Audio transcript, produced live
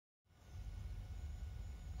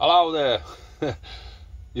Hello there.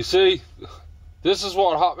 You see, this is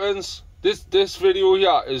what happens. This video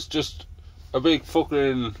here is just a big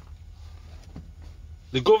fucking...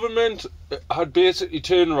 The government had basically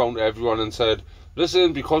turned around to everyone and said,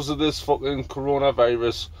 listen, because of this fucking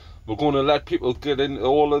coronavirus, we're going to let people get into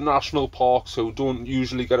all the national parks who don't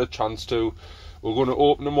usually get a chance to. We're going to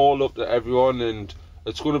open them all up to everyone, and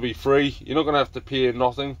it's going to be free. You're not going to have to pay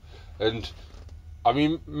nothing. And I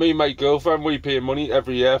mean, me and my girlfriend, we pay money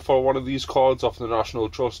every year for one of these cards off the National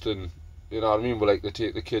Trust, and you know what I mean, we like to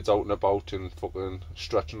take the kids out and about and fucking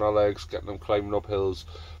stretching their legs, getting them climbing up hills.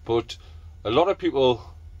 But a lot of people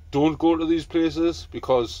don't go to these places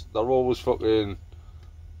because they're always fucking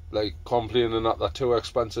like complaining that they're too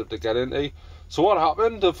expensive to get into. So what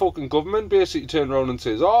happened? The fucking government basically turned around and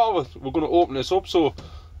says, oh, we're going to open this up. So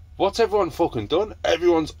what's everyone fucking done?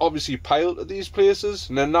 Everyone's obviously piled at these places,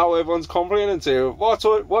 and then now everyone's complaining and saying,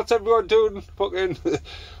 what's everyone doing? Fucking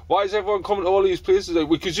why is everyone coming to all these places? Like,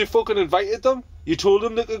 because you fucking invited them. You told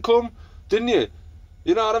them they could come, didn't you?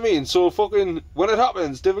 You know what I mean? So fucking when it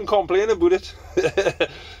happens, they don't complain about it.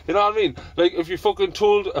 You know what I mean? Like, if you fucking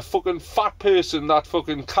told a fucking fat person that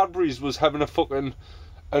fucking Cadbury's was having a fucking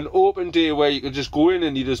an open day where you could just go in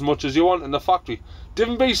and eat as much as you want in the factory,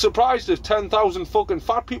 didn't be surprised if 10,000 fucking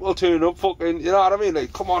fat people turn up. Fucking, you know what I mean?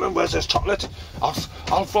 Like, come on, and where's this chocolate? I'll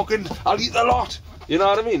eat the lot. You know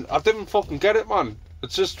what I mean? I didn't fucking get it, man.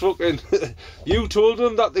 It's just fucking you told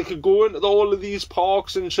them that they could go into all of these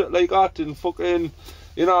parks and shit like that and fucking,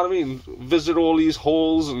 you know what I mean, visit all these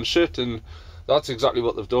halls and shit, and that's exactly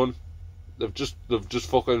what they've done. They've just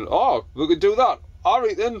fucking, oh, we could do that.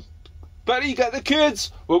 Alright then, Betty, get the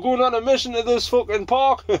kids. We're going on a mission to this fucking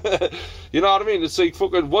park. You know what I mean? It's like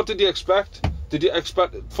fucking, what did you expect? Did you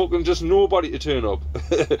expect fucking just nobody to turn up?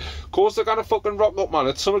 Of course they're gonna fucking rock up, man.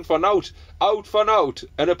 It's something for nout. Out for nout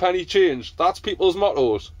and a penny change. That's people's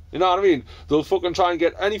mottos. You know what I mean? They'll fucking try and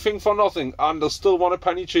get anything for nothing and they'll still want a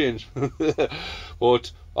penny change.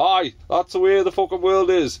 But, aye, that's the way the fucking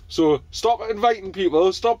world is. So, stop inviting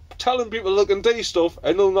people, stop telling people they can do stuff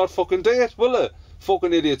and they'll not fucking do it, will they?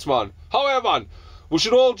 Fucking idiots, man. However, man, we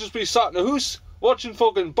should all just be sat in a house watching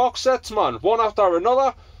fucking box sets, man, one after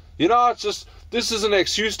another. You know, it's just, this is an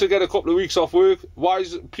excuse to get a couple of weeks off work. Why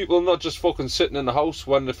is people not just fucking sitting in the house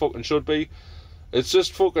when they fucking should be? It's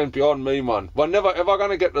just fucking beyond me, man. We're never ever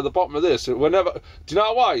going to get to the bottom of this. We're never... Do you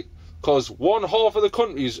know why? Because one half of the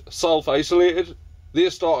country's self-isolated. They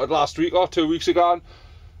started last week or 2 weeks ago. And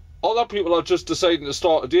other people are just deciding to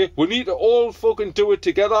start today. We need to all fucking do it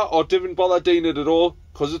together or didn't bother doing it at all.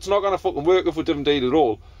 Because it's not going to fucking work if we didn't do it at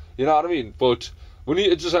all. You know what I mean? But we need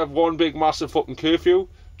to just have one big massive fucking curfew.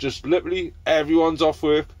 Just literally everyone's off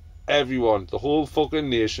work. Everyone. The whole fucking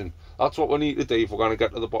nation. That's what we need to do if we're going to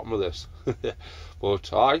get to the bottom of this.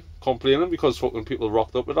 But aye, complaining because fucking people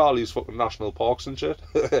rocked up at all these fucking national parks and shit.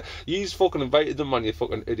 You's fucking invited them, man, you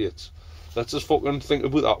fucking idiots. Let's just fucking think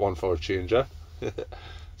about that one for a change, eh?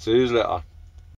 See you later.